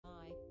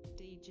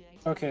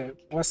Okay,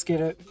 let's get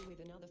it.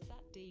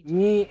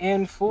 Me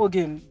and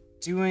Fooligan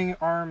doing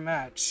our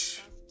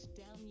match. Bust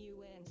down,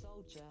 UN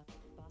soldier.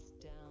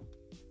 Bust down.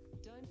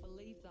 Don't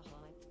believe the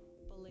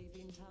hype. Believe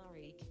in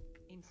Tariq.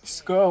 Let's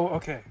Instead, go.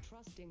 Okay.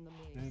 trust in the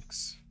mix.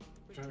 Next.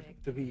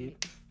 Protect The the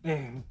beat. mix.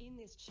 Damn. In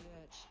this church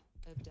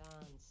of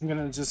dance, I'm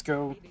gonna just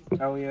go it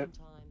is Elliot.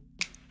 time.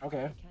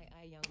 Okay.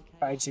 AKA Young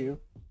Bye, K. 2.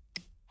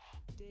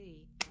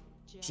 D.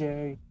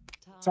 J.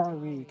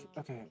 Tariq.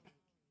 Okay.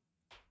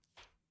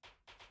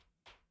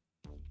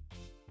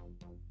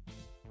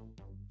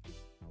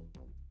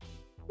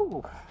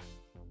 Ooh.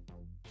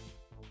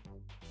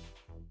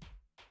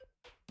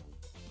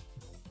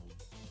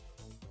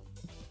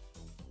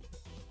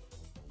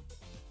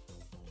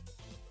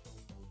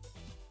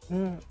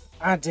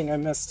 Dang, I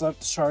messed up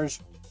the charge.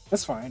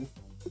 That's fine.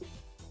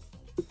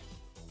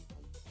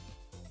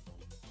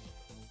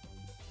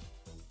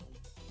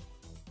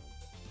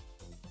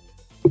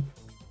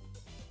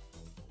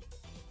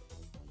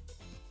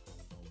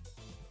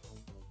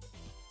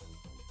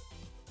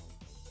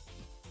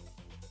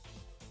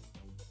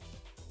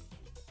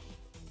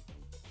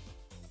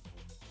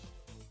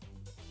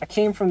 I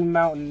came from the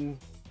mountain,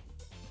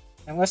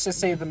 and let's just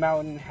say the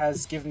mountain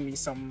has given me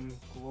some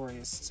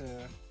glorious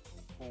to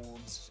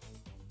hold.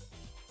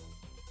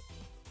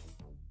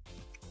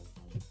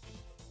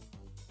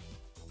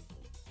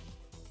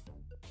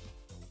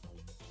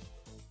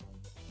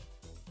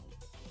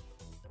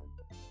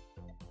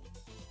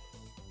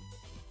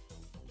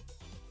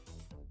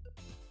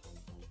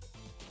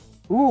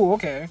 Ooh,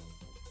 okay.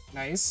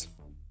 Nice.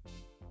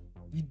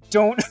 You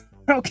don't...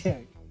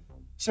 okay.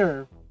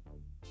 Sure.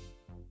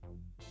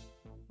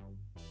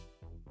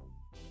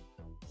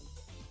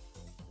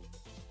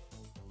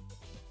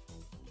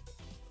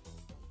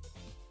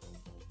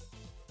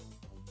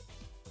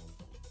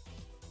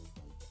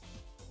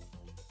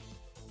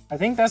 I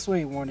think that's what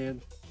he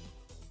wanted.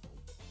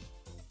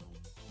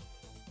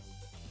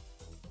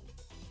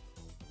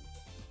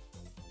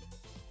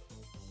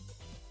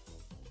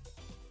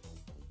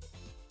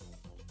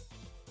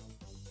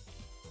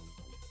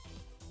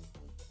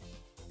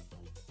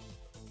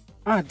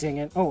 Ah, dang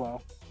it. Oh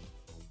well.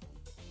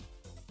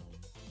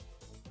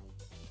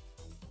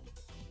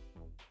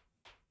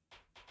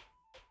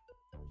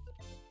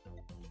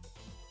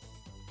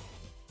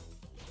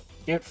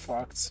 Get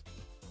fucked.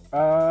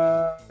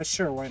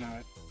 Sure, why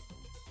not?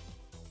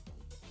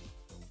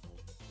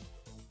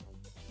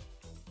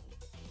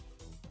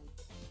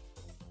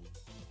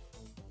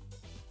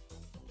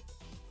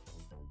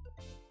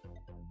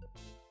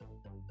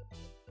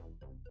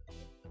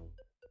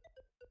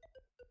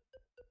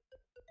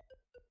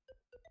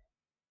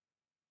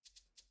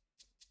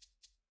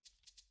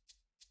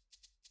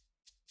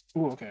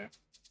 Ooh, okay.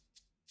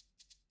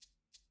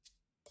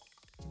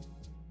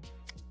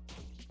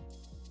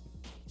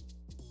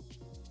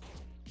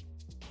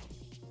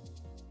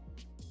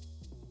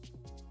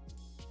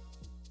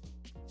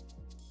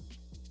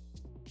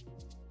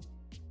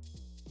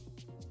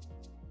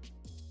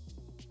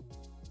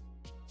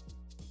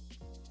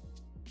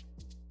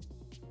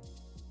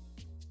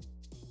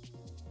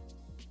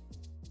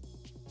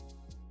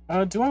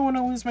 Do I want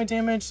to lose my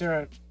damage? They're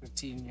at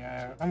 15.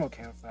 Yeah, I'm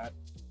okay with that.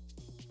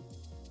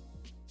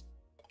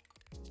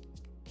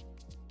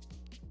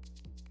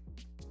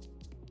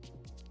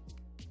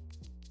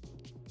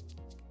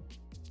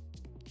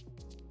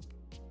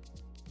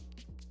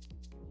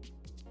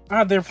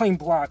 Ah, they're playing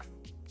block.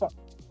 Fuck.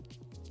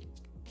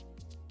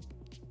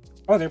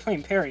 Oh, they're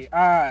playing parry.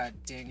 Ah,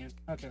 dang it.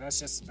 Okay, that's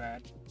just as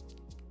bad.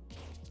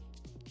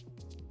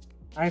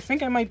 I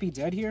think I might be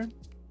dead here.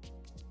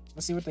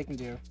 Let's see what they can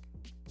do.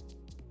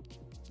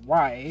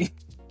 Why?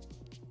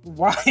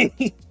 Why?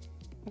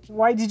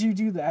 Why did you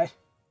do that?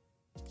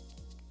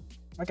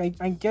 Like,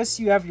 I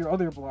guess you have your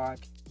other block.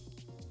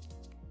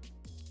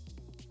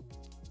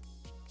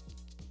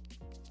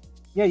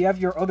 Yeah, you have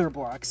your other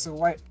block, so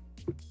why...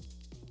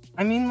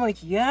 I mean, like,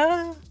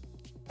 yeah,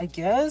 I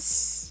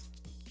guess.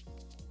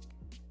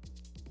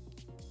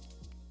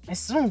 I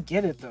still don't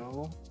get it,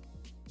 though.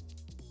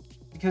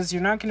 Because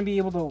you're not going to be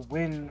able to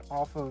win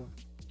off of...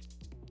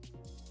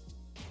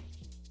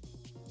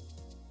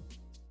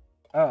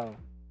 Oh.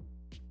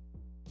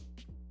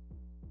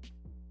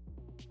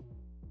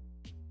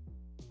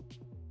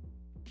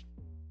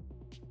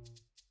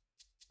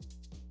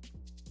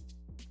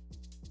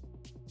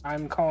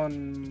 I'm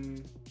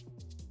calling...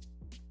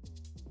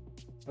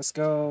 Let's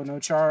go, no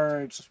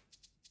charge.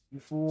 You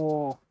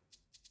fool.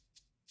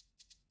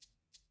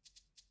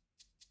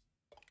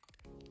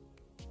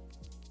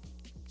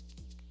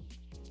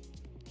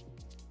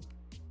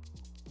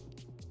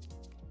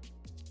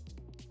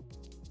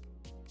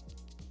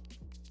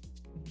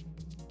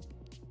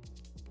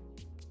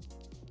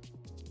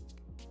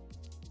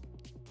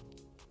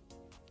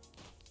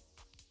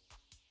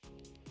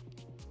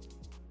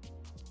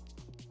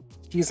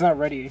 He's not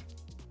ready.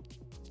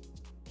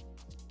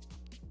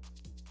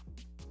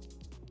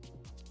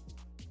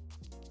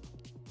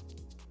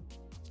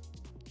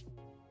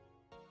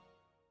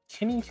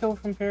 Can he kill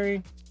from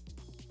parry?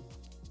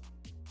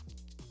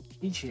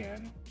 He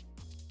can.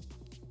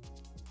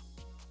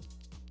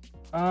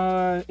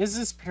 Is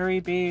this parry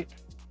bait?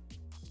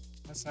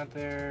 That's not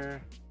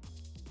there.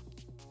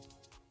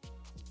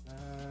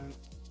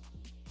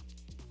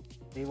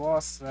 They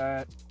lost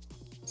that.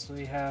 So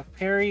we have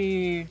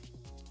parry,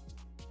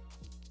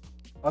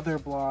 other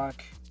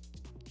block,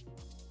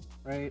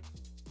 right?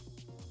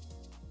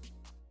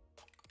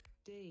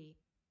 D.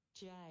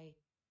 J.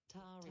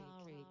 Tariq.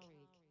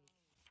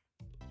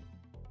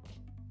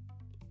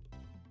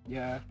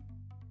 Yeah.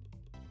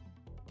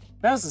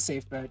 That was a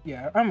safe bet.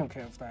 Yeah, I'm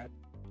okay with that.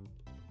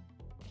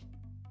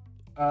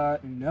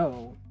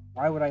 No.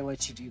 Why would I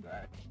let you do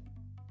that?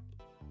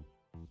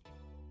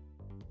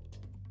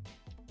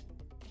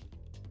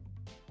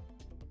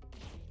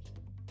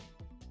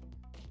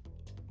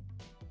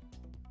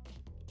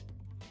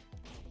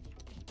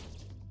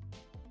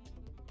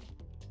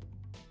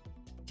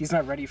 He's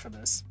not ready for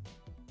this.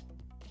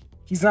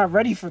 He's not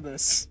ready for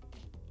this.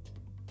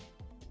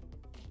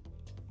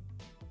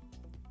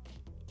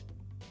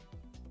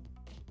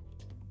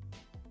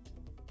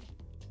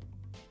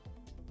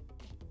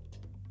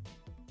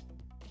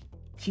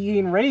 He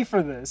ain't ready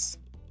for this.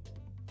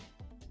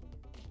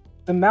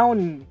 The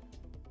mountain.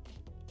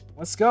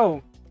 Let's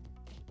go.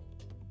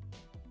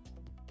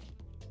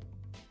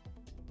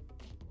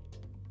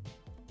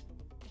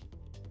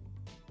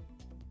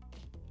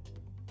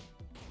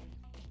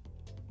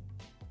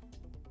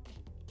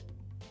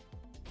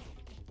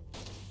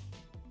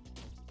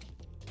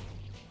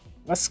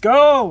 Let's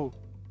go!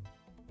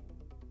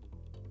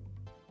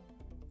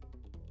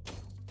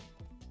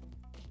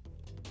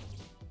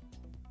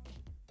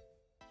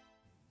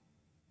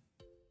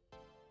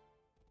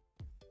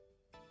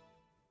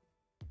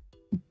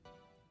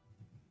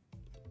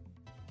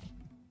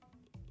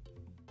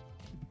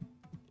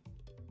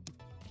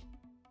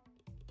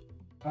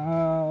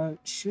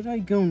 Should I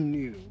go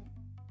new?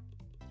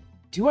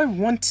 Do I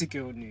want to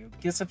go new?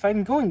 Because if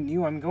I'm going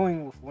new, I'm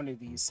going with one of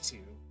these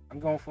two. I'm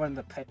going with one of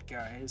the pet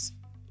guys.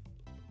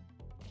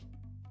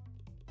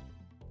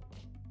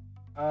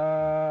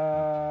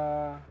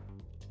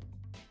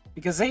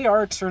 Because they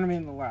are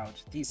tournament allowed.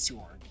 These two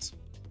aren't.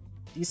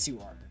 These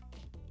two are.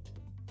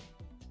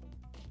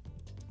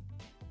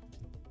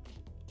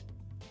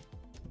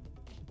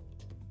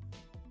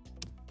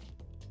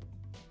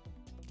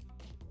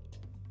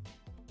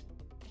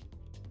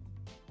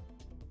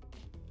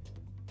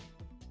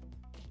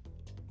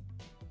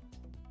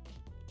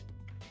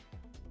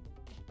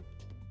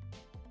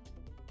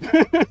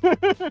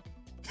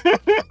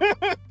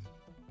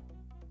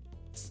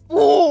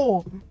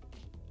 Oh!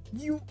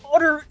 You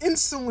utter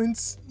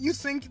insolence! You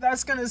think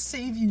that's gonna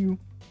save you?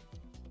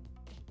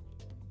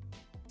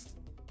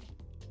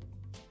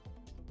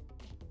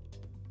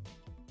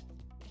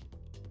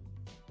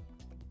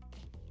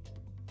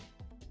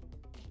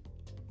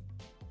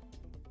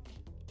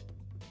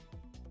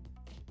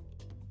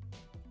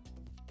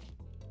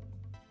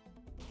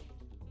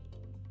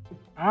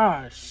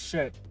 Ah,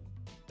 shit.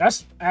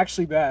 That's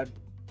actually bad.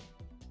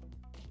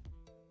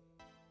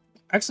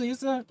 Actually,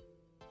 is that?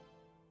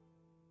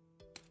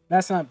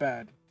 That's not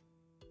bad.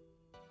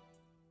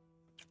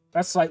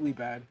 That's slightly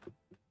bad.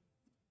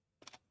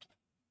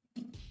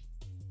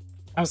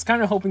 I was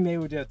kind of hoping they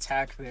would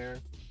attack there,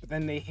 but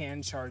then they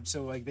hand charged,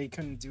 so like they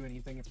couldn't do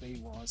anything if they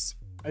lost.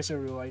 I should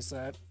have realized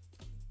that.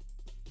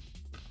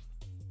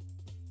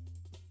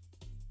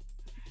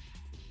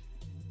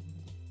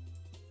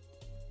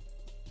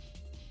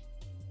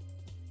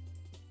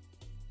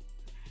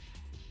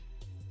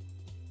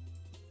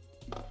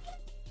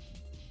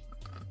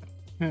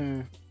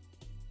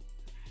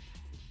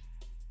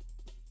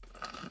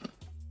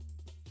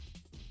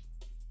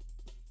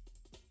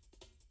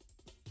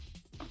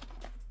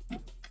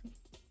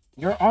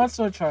 You're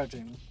also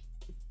charging.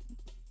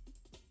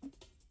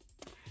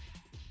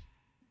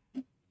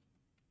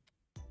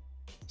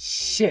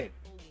 Shit.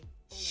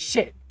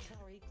 Shit.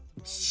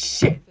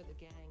 Shit.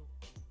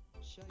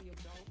 Show your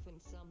dolphin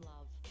some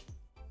love.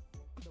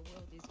 The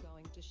world is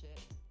going to shit.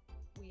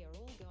 We are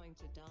all going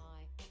to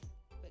die.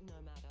 But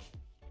no matter.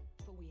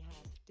 For we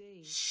have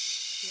D.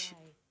 J.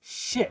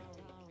 Shit.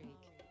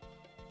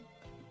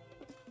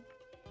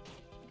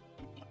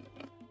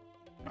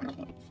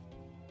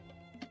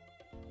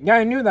 Yeah,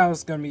 I knew that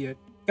was gonna be it.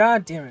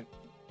 God damn it.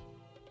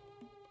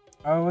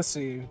 Oh, let's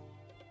see.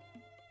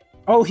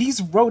 Oh,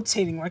 he's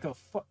rotating like a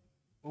fu-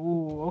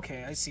 Ooh,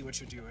 okay, I see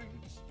what you're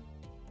doing.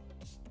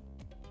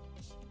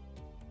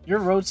 You're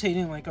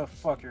rotating like a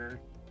fucker.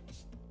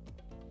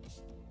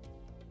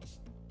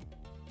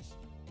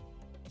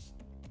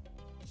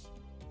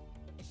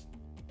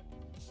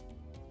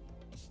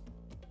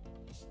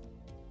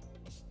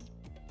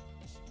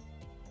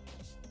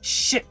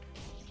 Shit!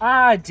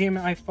 Ah, damn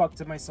it, I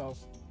fucked it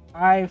myself.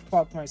 I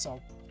fucked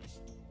myself.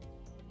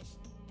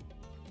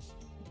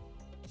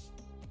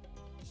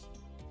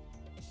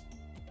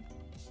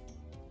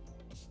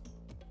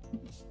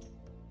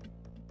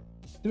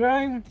 Did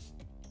I?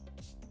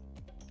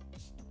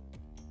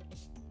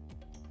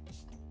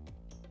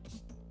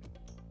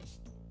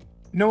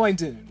 No, I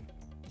didn't.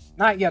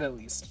 Not yet, at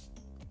least.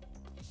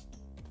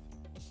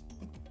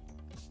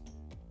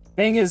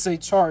 Thing is, they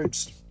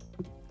charged.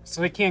 So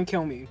they can't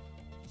kill me.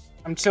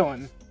 I'm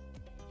chilling.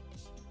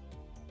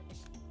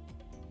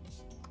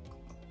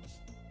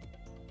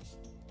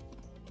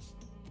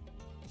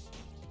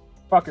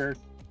 Fucker.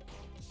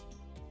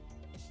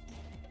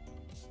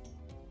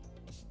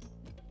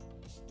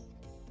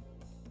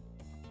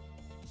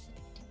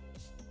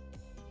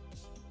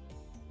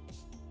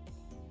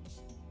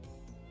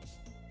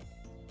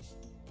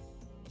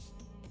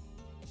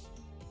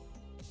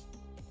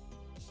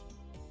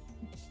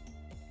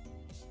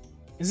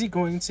 Is he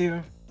going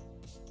to?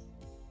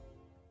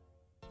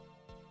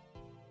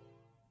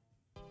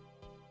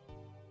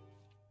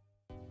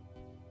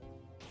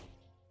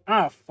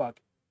 Ah, fuck.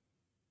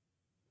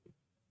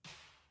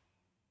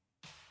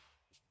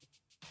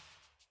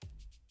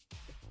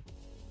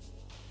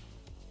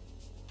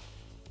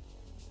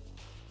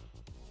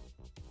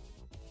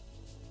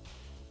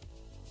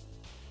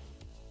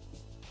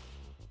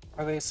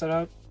 Are they set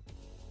up?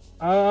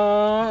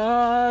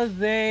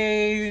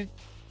 They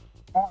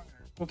are.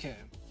 Okay.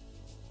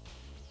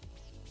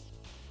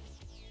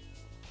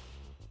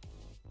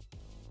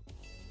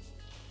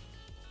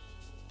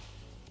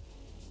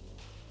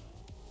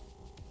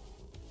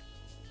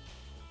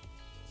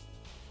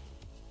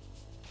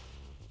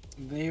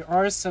 They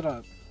are set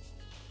up.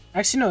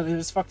 Actually, no, they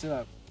just fucked it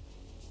up.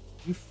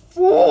 You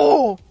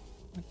fool!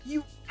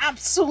 You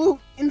absolute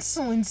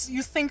insolence!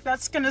 You think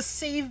that's gonna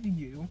save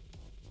you?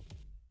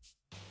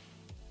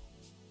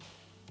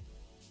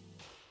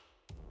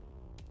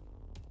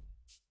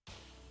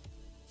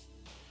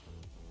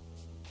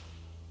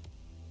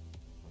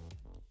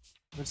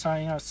 We're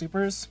trying out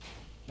supers?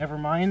 Never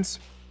mind.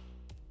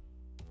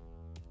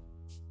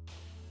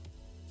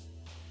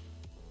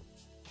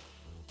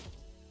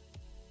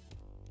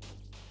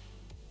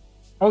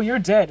 Oh, you're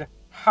dead.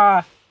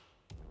 Ha.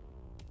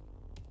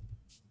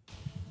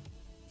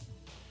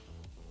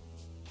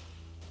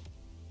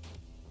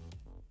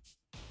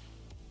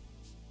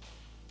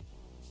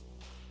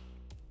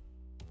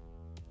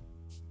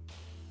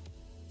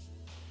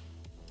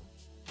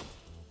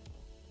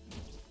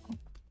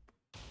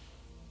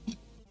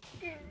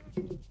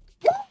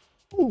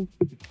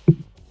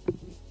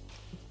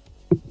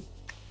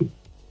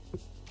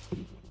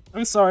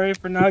 I'm sorry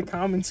for not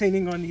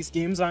commentating on these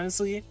games,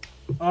 honestly.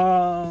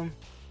 Yeah,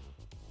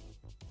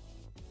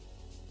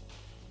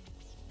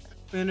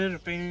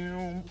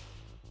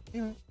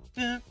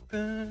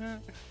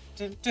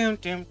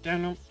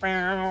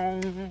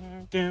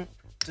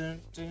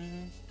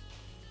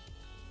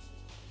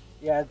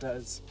 it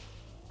does.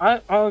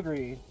 I'll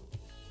agree.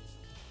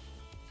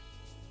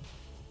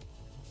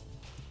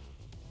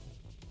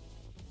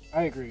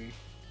 I agree.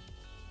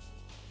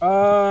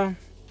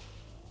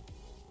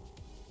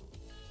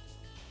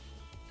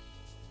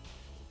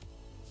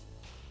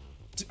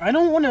 I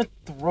don't want to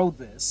throw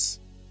this.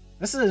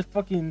 This is a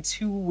fucking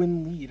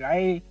 2-win lead.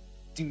 I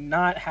do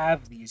not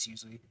have these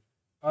usually.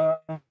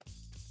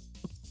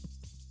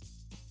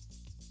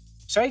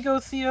 Should I go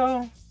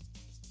Theo?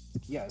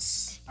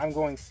 Yes, I'm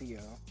going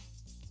Theo.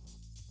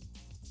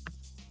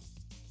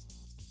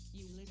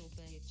 You little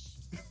bitch.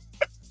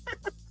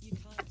 You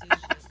can't do shit.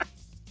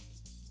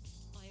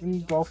 I am a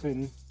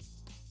Dolphin.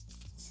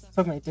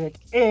 Suck my dick.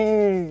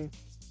 Hey!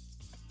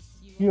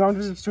 You are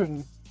just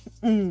swimming.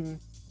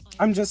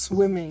 I'm just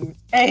swimming.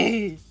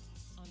 Hey!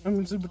 I'm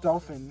a super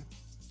dolphin.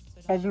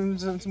 I'm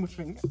just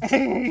swimming.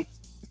 Hey!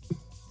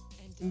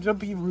 Don't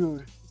be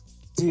rude.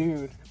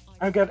 Dude,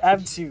 I've got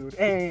attitude.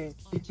 Hey!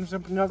 I'm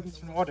jumping up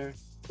into the water.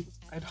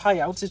 At high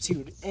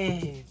altitude.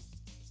 Hey!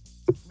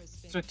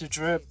 Start to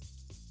drip.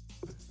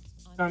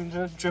 I'm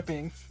just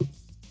dripping.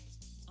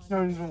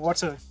 I'm in the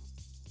water.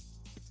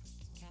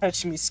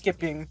 Catch me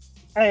skipping.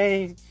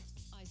 Hey!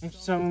 I'm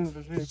son of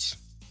a bitch.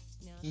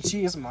 And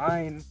she is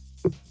mine.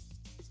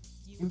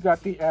 You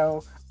got the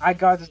L. I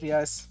got the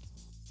S.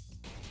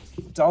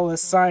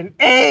 $sign.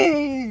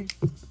 Hey!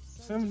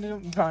 Something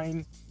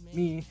behind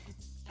me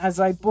as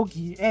I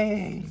boogie.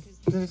 Hey!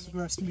 This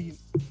must be.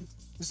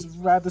 This is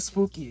rather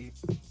spooky.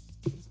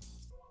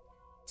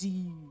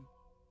 D.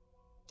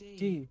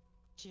 J.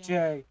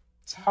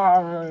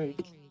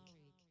 Tariq.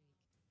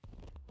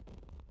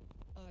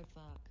 Oh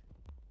fuck.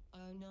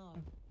 Oh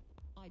no.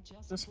 I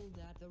just pulled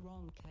out the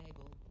wrong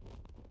cable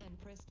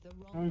and pressed the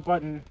wrong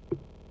button.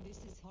 This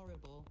is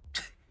horrible.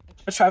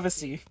 A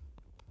travesty.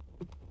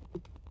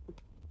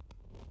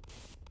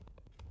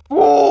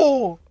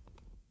 Fool!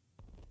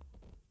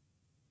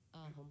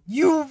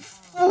 You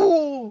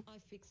fool! I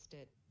fixed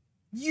it.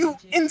 You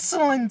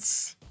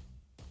insolence!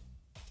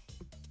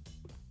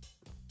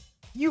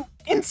 You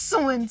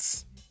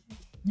insolence!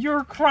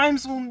 Your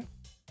crimes will...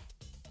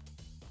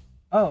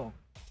 Oh.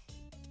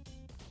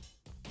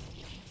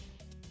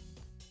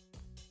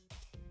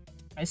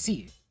 I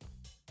see.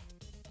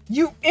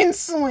 You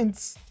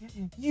insolence!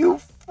 You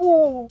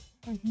fool!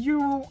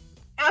 You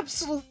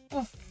absolute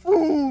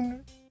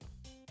buffoon!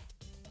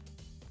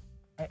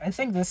 I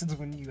think this is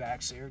when you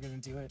actually are gonna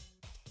do it.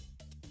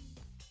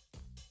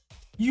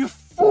 You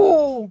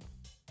fool!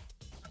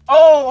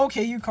 Oh,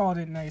 okay, you called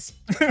it. Nice.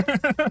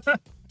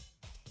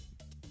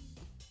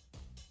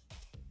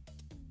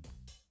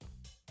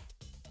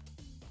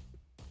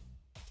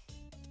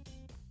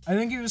 I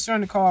think he was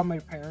trying to call out my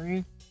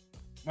parry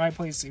when I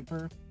play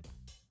super.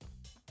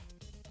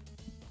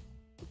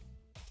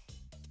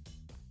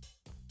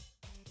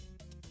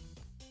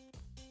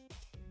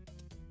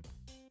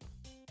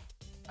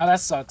 Oh, that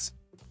sucks.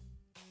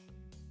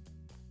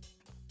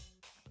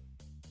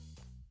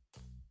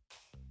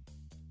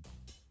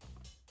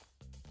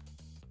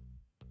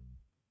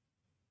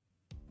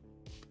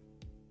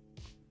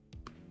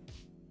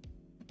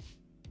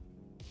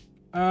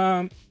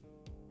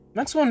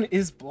 Next one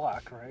is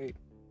block, right?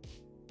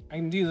 I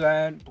can do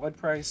that. Blood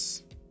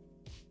price.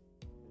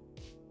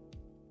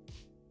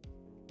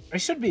 I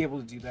should be able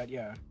to do that,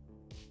 yeah.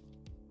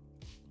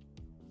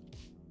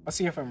 I'll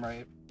see if I'm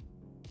right.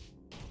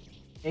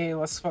 Hey,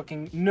 let's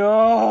fucking...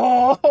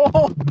 No!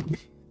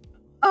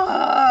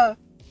 Ah!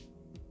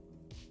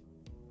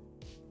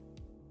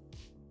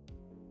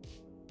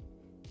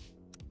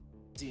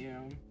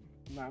 Damn.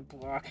 Not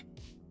block.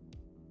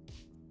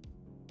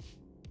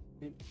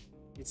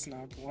 It's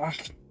not block.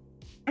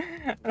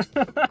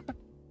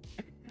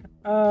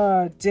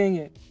 Dang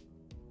it.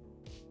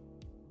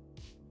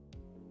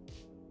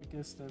 I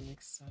guess that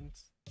makes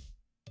sense.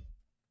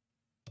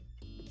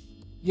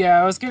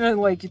 Yeah, I was gonna,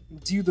 like,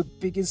 do the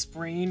biggest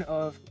brain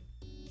of...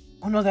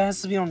 Oh no, that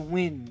has to be on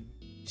win.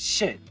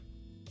 Shit.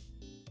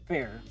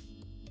 Fair.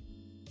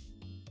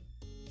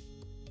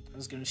 I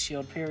was gonna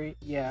shield parry.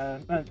 Yeah,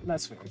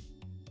 that's fair.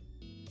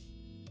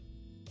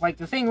 Like,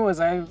 the thing was,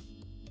 I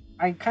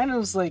kind of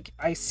was like,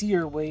 I see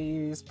your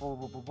ways, blah,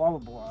 blah, blah, blah, blah,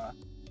 blah.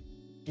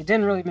 It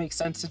didn't really make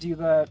sense to do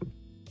that.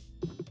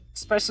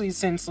 Especially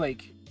since,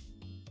 like...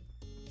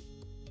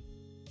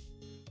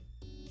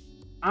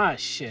 Ah,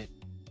 shit.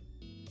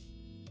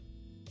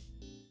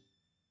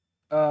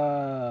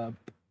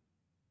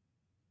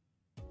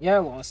 Yeah, I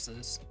lost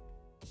this.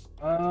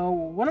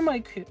 What am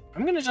I...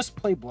 I'm gonna just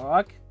play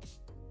block.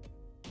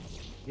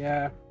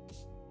 Yeah.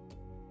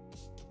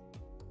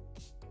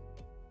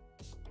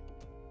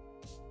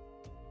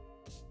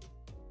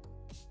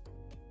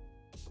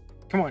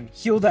 Come on,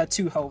 heal that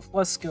 2 health.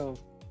 Let's go.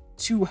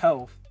 2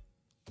 health.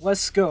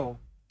 Let's go.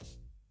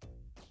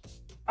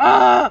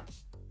 Ah!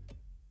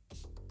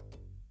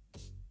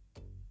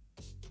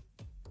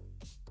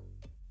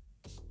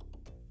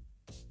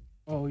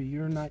 Oh,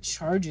 you're not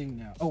charging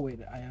now. Oh, wait,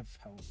 I have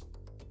health.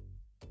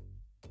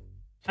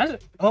 How's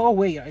it? Oh,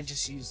 wait, I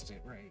just used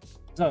it, right.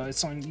 So,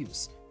 it's on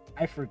use.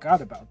 I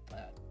forgot about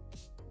that.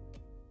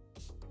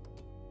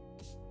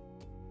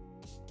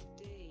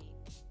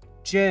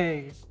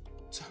 J.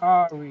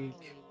 Tariq.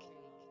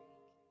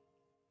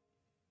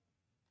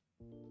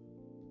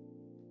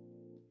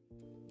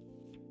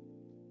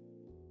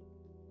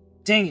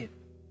 Dang it.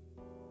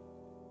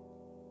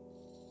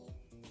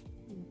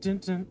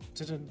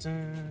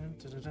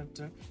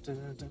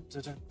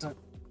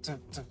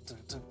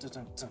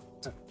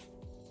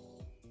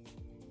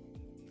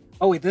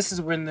 Oh wait, this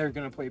is when they're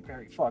gonna play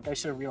parry. Fuck, I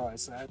should have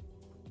realized that.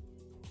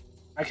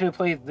 I could have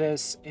played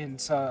this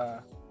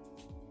into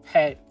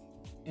pet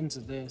into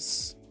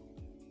this.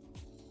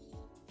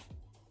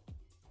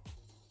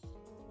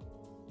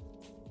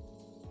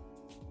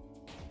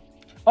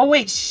 Oh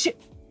wait, shit.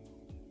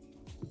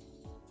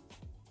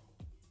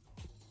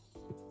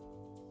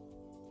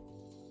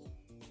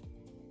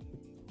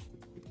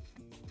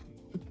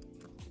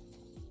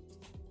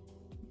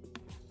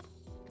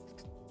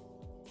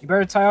 You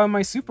better tie on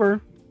my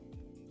super.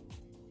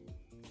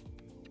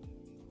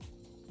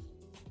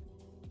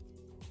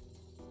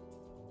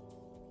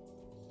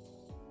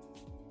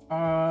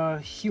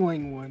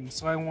 Healing one,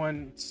 so I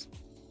want...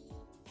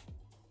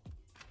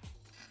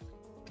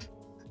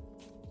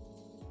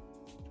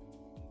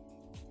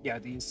 Yeah,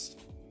 these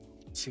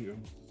 2.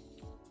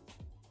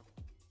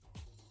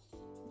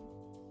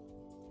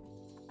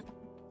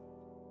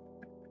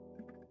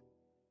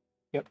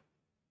 Yep.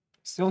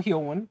 Still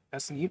heal 1.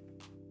 That's neat.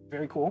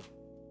 Very cool.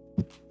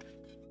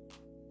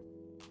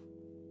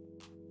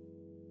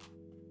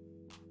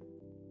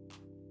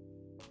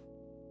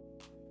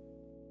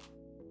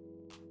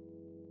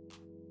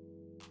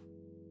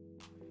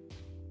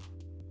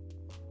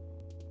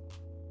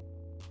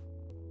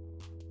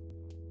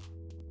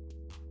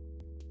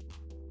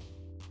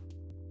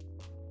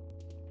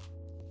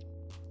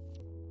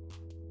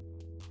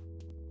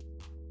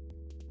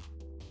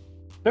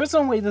 There's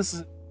no way this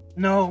is...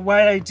 No,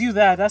 why did I do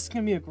that? That's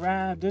gonna be a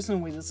grab. There's no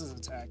way this is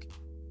attack.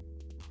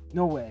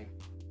 No way.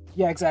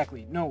 Yeah,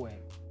 exactly. No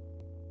way.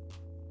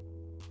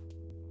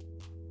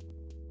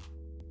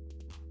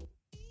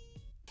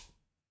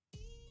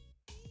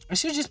 I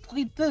should've just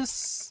played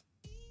this.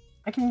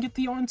 I can get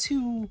the on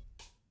 2.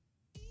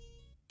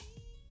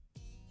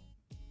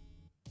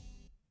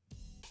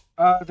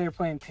 They're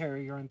playing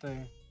parry, aren't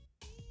they?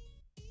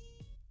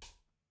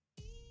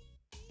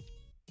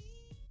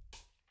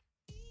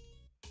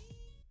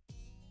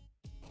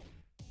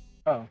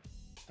 Oh,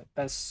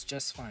 that's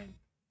just fine,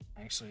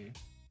 actually.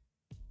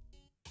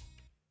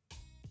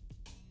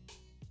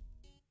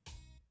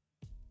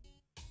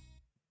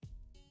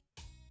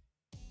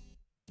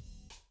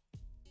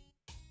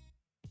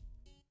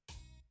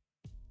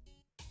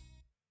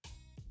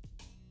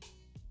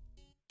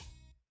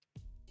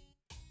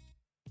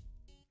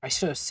 I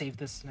should have saved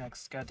this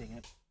next. God dang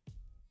it.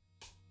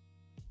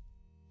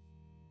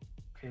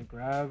 Okay,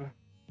 grab.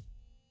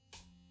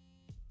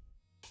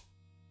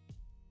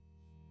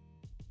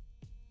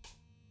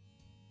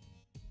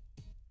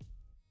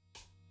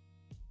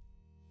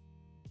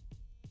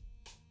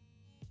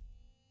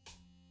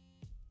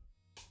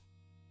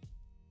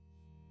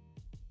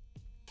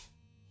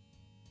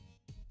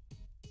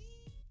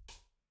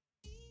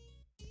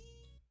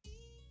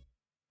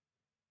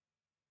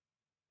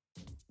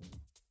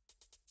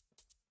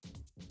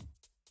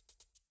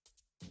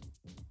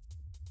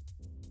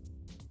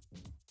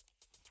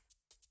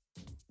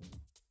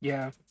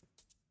 Yeah.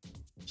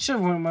 Should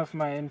have went with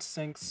my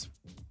instincts.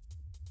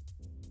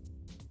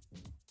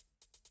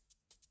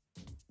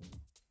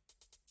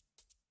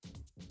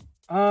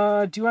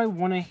 Do I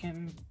want to hit?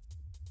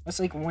 That's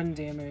like 1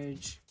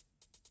 damage.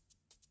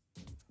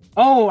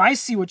 Oh, I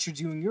see what you're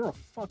doing. You're a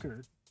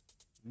fucker.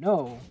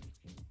 No.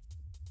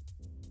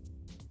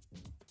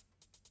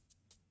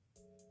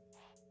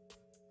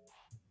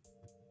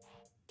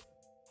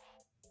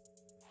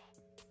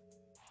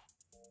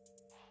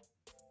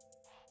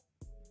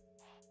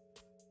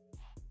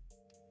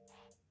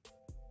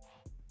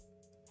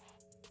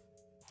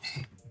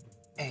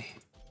 Hey.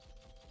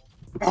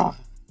 Oh.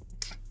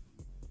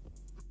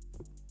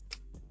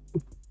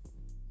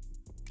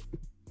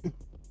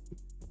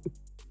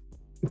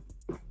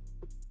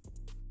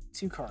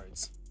 2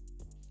 cards.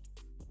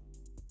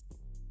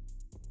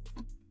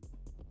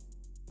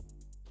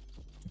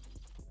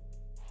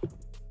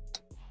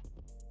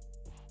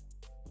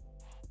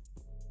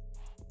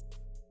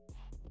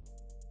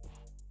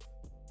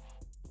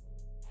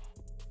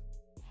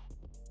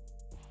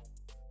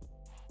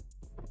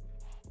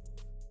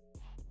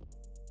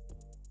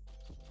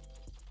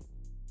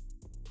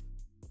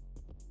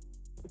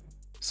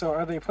 So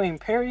are they playing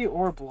parry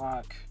or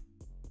block?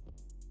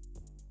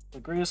 The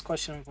greatest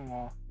question of them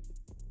all.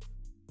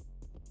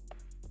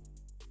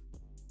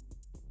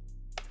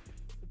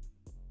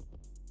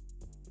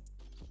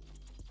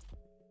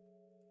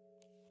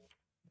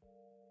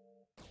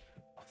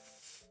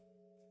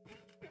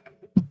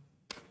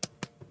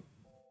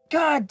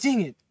 God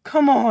dang it!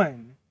 Come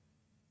on!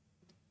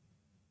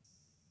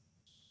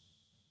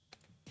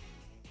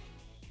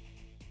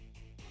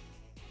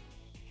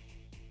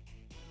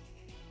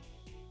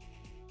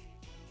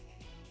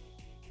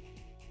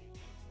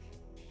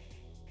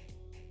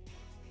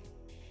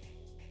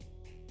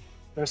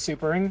 They're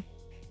supering.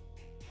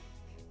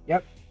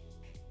 Yep.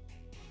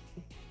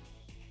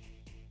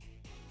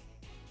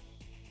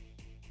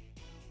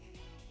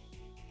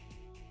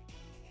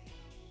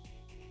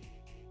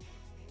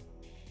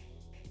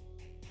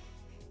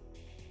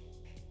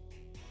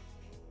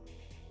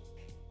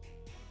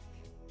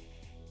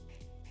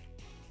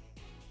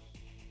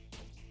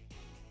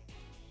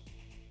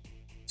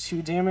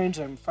 Two damage,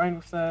 I'm fine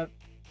with that.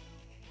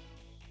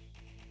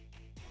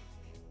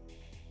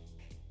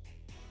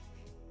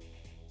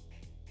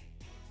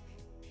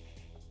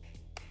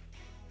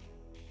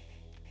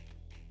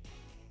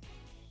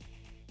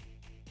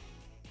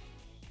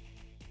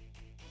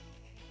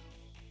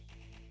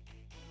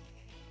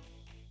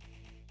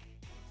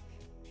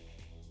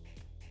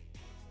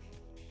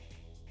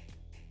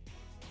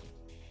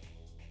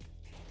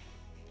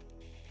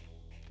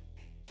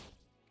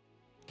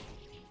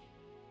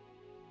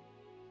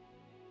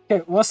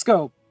 Okay, let's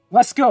go.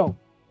 Let's go.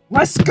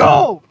 Let's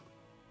go!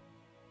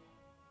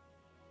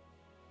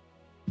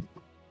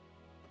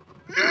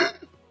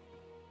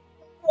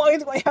 Why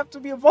do I have to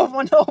be above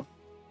 1 health?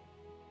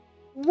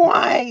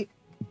 Why?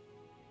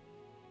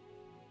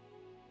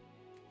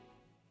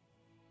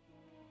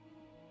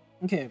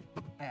 Okay,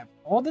 I have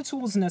all the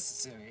tools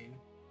necessary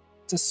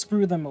to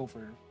screw them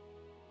over.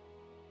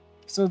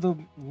 So the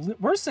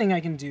worst thing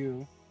I can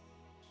do...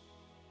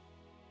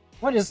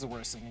 What is the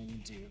worst thing I can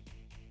do?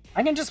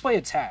 I can just play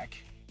attack.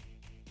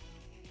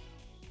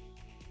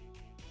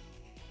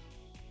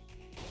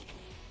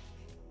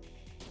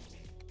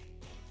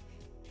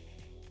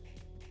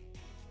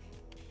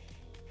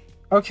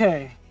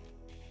 Okay.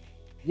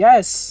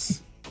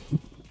 Yes!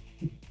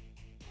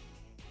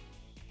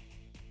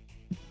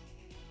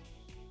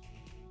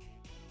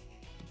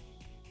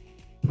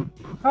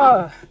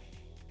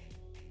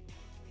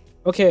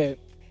 Okay.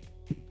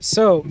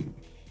 So,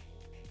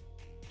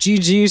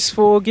 GG's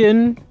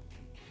Fooligan.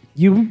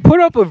 You put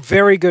up a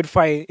very good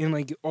fight in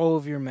like all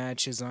of your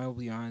matches, I'll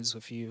be honest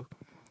with you.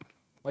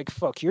 Like,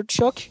 fuck, your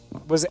Chuck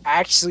was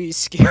actually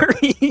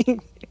scary.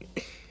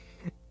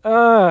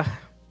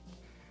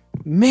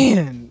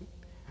 Man.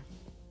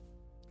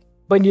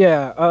 But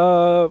yeah,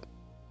 God,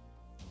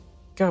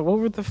 what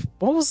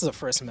was the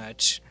first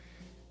match?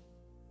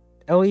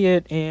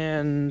 Elliot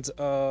and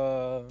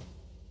oh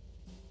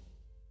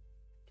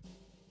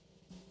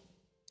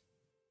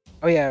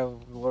yeah,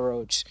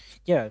 LaRoche.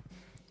 Yeah.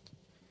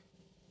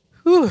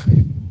 Whew.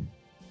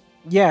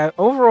 Yeah,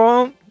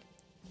 overall,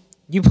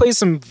 you played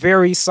some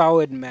very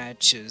solid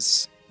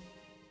matches.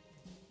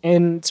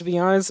 And to be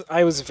honest,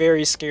 I was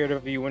very scared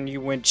of you when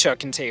you went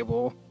Chuck and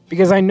Table.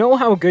 Because I know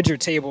how good your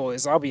table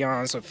is, I'll be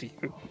honest with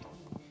you.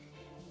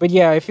 But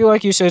yeah, I feel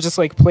like you should have just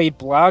like played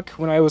block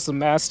when I was the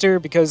master,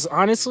 because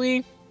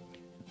honestly,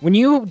 when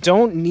you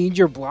don't need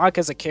your block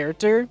as a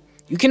character,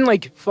 you can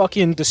like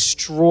fucking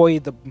destroy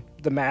the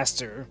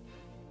master.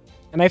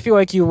 And I feel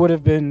like you would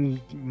have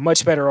been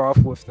much better off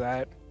with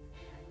that.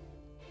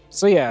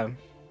 So yeah.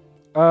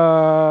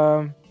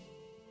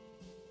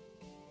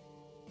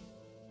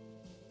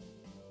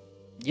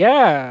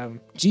 Yeah,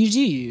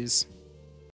 GG's.